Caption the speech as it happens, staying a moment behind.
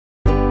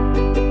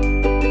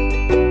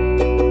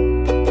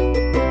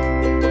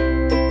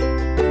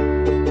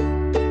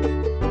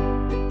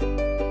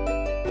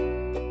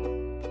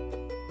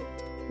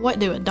What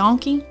do a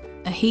donkey,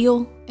 a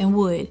heel, and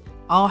wood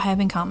all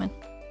have in common?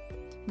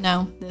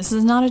 No, this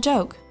is not a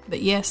joke,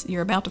 but yes,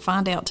 you're about to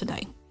find out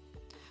today.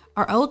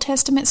 Our Old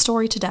Testament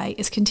story today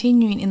is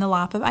continuing in the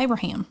life of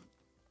Abraham.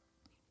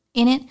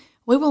 In it,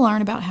 we will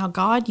learn about how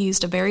God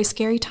used a very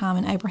scary time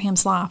in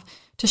Abraham's life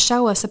to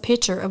show us a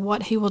picture of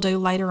what he will do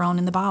later on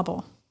in the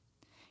Bible.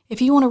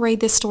 If you want to read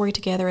this story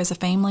together as a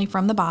family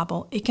from the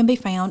Bible, it can be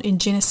found in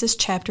Genesis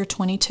chapter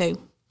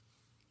 22.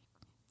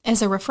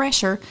 As a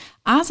refresher,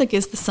 Isaac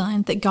is the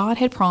son that God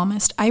had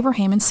promised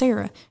Abraham and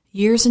Sarah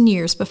years and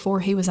years before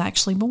he was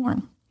actually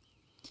born.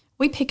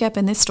 We pick up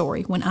in this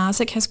story when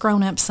Isaac has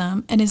grown up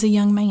some and is a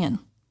young man.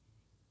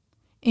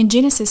 In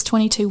Genesis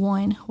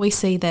 22:1, we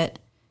see that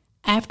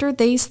after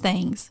these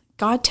things,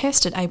 God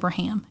tested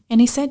Abraham, and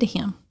he said to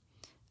him,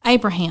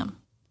 "Abraham."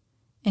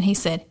 And he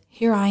said,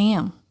 "Here I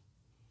am."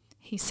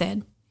 He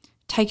said,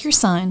 "Take your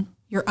son,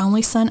 your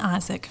only son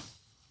Isaac,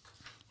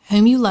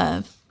 whom you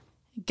love,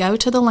 go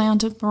to the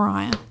land of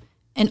Moriah,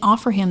 and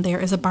offer him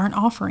there as a burnt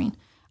offering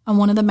on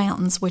one of the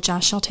mountains which I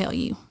shall tell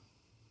you."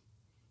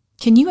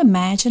 Can you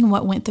imagine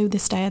what went through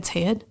this dad's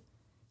head?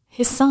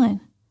 His son,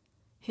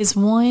 his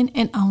one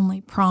and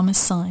only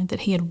promised son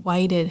that he had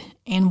waited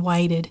and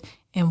waited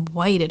and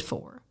waited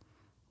for,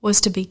 was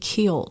to be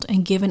killed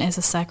and given as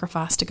a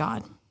sacrifice to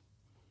God.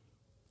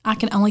 I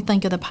can only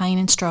think of the pain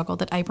and struggle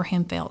that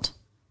Abraham felt.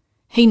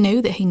 He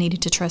knew that he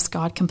needed to trust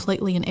God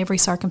completely in every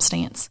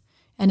circumstance,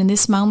 and in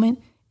this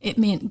moment, it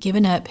meant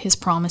giving up his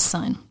promised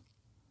son.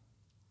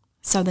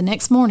 So the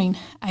next morning,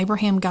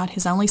 Abraham got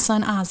his only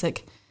son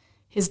Isaac,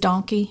 his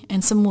donkey,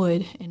 and some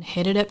wood, and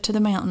headed up to the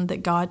mountain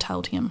that God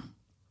told him.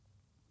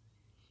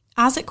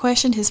 Isaac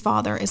questioned his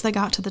father as they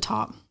got to the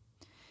top.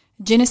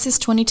 Genesis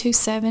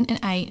 22:7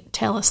 and 8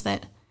 tell us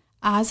that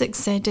Isaac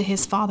said to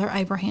his father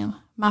Abraham,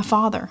 "My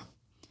father."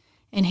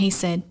 And he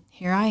said,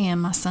 "Here I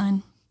am, my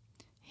son."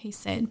 He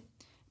said,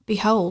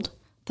 "Behold,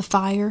 the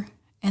fire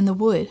and the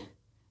wood,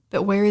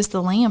 but where is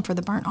the lamb for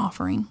the burnt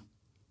offering?"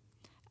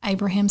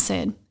 Abraham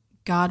said,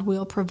 "God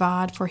will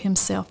provide for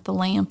himself the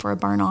lamb for a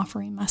burnt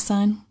offering, my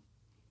son."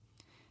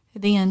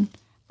 Then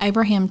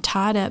Abraham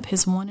tied up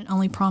his one and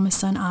only promised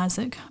son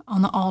Isaac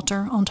on the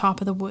altar on top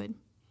of the wood.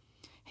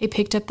 He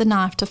picked up the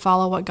knife to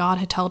follow what God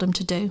had told him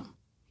to do.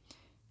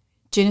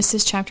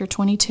 Genesis chapter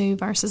 22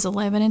 verses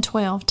 11 and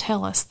 12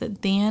 tell us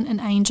that then an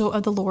angel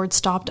of the Lord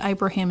stopped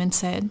Abraham and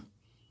said,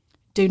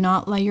 "Do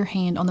not lay your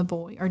hand on the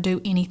boy or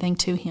do anything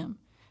to him,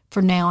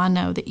 for now I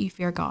know that you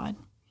fear God,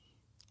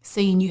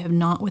 seeing you have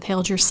not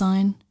withheld your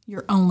son,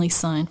 your only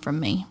son, from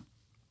me."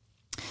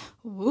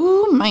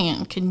 Woo,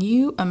 man, can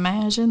you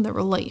imagine the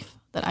relief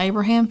that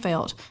Abraham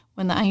felt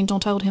when the angel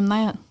told him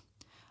that?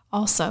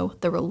 Also,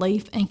 the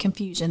relief and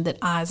confusion that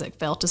Isaac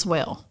felt as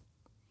well.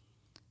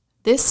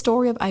 This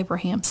story of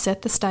Abraham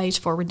set the stage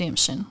for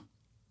redemption,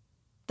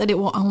 that it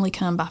will only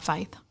come by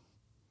faith.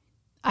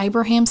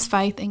 Abraham's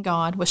faith in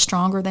God was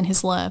stronger than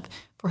his love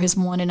for his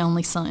one and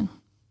only son.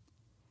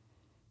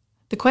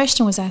 The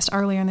question was asked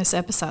earlier in this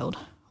episode,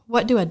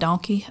 what do a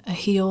donkey, a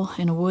heel,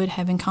 and a wood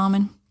have in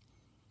common?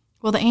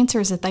 Well, the answer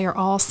is that they are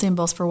all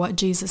symbols for what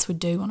Jesus would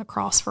do on a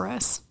cross for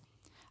us.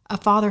 A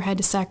father had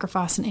to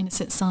sacrifice an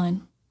innocent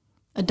son.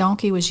 A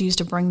donkey was used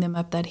to bring them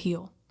up that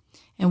hill,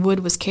 and wood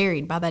was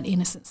carried by that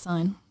innocent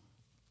son.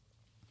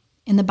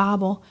 In the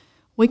Bible,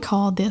 we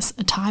call this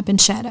a type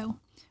and shadow,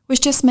 which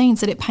just means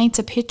that it paints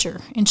a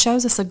picture and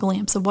shows us a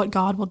glimpse of what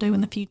God will do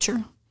in the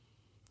future.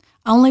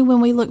 Only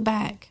when we look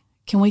back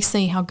can we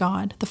see how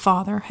God, the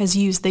Father, has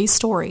used these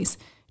stories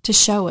to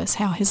show us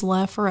how his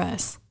love for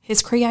us,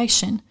 his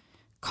creation,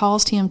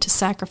 caused him to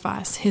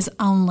sacrifice his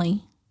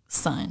only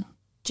son,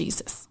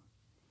 Jesus.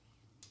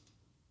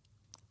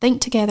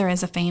 Think together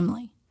as a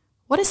family.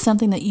 What is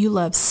something that you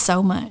love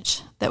so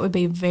much that would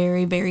be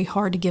very, very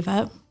hard to give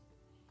up?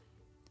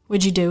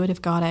 Would you do it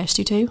if God asked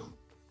you to?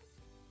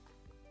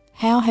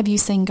 How have you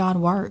seen God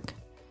work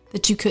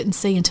that you couldn't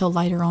see until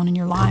later on in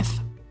your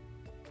life?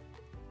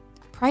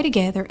 Pray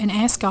together and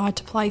ask God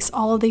to place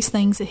all of these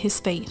things at his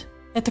feet,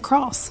 at the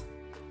cross.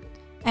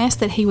 Ask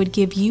that he would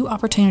give you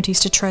opportunities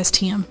to trust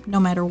him no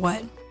matter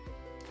what.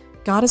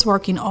 God is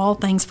working all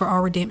things for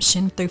our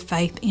redemption through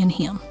faith in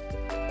him.